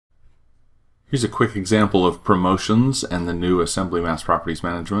Here's a quick example of promotions and the new Assembly Mass Properties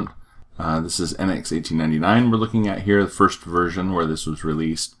Management. This is NX 1899 we're looking at here, the first version where this was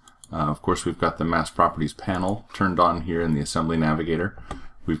released. Of course, we've got the Mass Properties panel turned on here in the Assembly Navigator.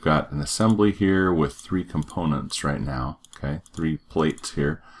 We've got an assembly here with 3 components right now, okay, 3 plates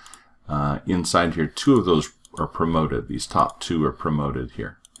here. Inside here, 2 of those are promoted. These top 2 are promoted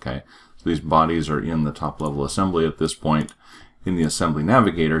here, okay. So these bodies are in the top level assembly at this point. In the Assembly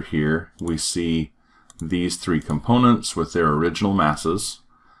Navigator here, we see these 3 components with their original masses.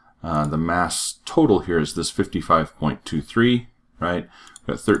 The mass total here is this 55.23, right?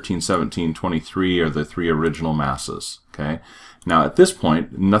 We've got 13, 17, 23 are the 3 original masses, okay? Now at this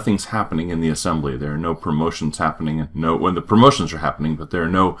point, nothing's happening in the assembly. There are no promotions happening. When the promotions are happening, but there are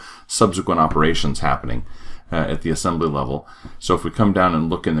no subsequent operations happening at the assembly level. So if we come down and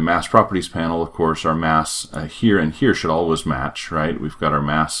look in the Mass Properties panel, of course, our mass here and here should always match, right? We've got our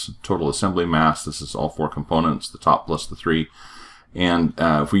mass, total assembly mass. This is all 4 components, the top plus the 3. And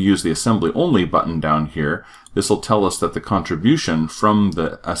if we use the assembly only button down here, this will tell us that the contribution from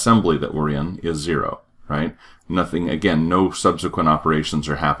the assembly that we're in is 0, right? Nothing, again, no subsequent operations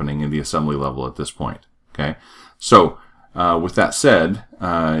are happening in the assembly level at this point, okay? So with that said,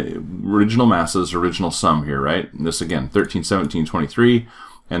 original masses, original sum here, right? And this again, 13, 17, 23,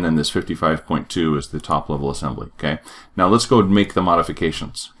 and then this 55.2 is the top level assembly, okay? Now let's go and make the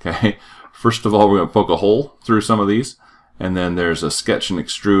modifications, okay? First of all, we're going to poke a hole through some of these, and then there's a sketch and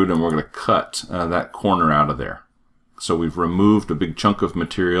extrude, and we're going to cut that corner out of there. So we've removed a big chunk of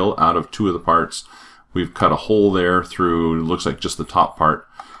material out of 2 of the parts. We've cut a hole there through, it looks like just the top part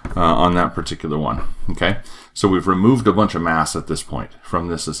on that particular one, okay? So we've removed a bunch of mass at this point from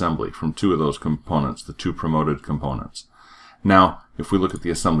this assembly, from 2 of those components, the 2 promoted components. Now, if we look at the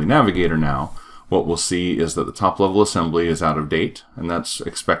Assembly Navigator now, what we'll see is that the top level assembly is out of date, and that's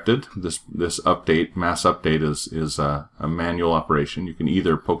expected. This update, mass update, is a manual operation. You can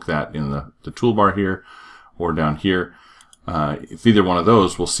either poke that in the toolbar here or down here. If either one of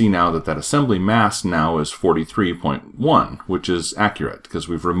those, we'll see now that assembly mass now is 43.1, which is accurate because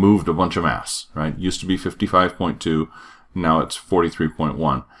we've removed a bunch of mass, right? It used to be 55.2, now it's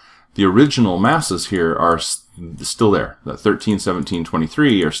 43.1. The original masses here are still there. That 13, 17,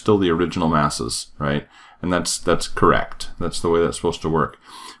 23 are still the original masses, right? And that's correct. That's the way that's supposed to work.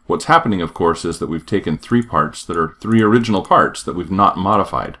 What's happening, of course, is that we've taken 3 parts that are 3 original parts that we've not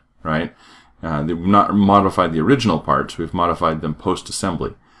modified, right? We've not modified the original parts, we've modified them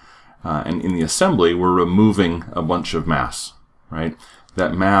post-assembly. And in the assembly, we're removing a bunch of mass, right?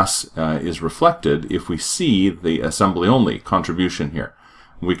 That mass is reflected if we see the assembly-only contribution here.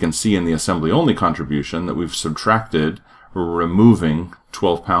 We can see in the assembly-only contribution that we've subtracted, or removing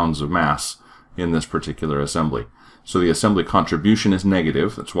 12 pounds of mass in this particular assembly. So the assembly contribution is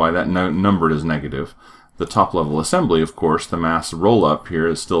negative, that's why that number is negative. The top-level assembly, of course, the mass roll-up here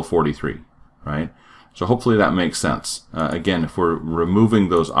is still 43. Right? So hopefully that makes sense. Again, if we're removing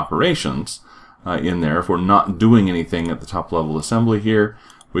those operations in there, if we're not doing anything at the top level assembly here,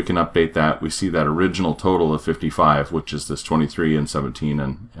 we can update that. We see that original total of 55, which is this 23 and 17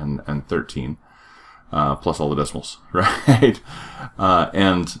 and 13, plus all the decimals, right?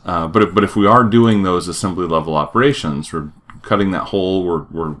 But if we are doing those assembly level operations, we're cutting that hole,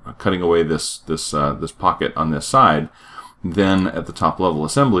 we're cutting away this pocket on this side, then at the top level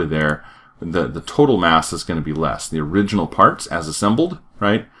assembly there, the total mass is going to be less. The original parts, as assembled,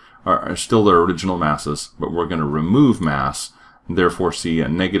 right, are still their original masses, but we're going to remove mass, and therefore see a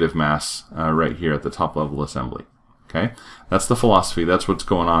negative mass right here at the top level assembly. Okay, that's the philosophy. That's what's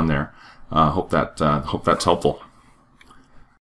going on there. Hope that's helpful.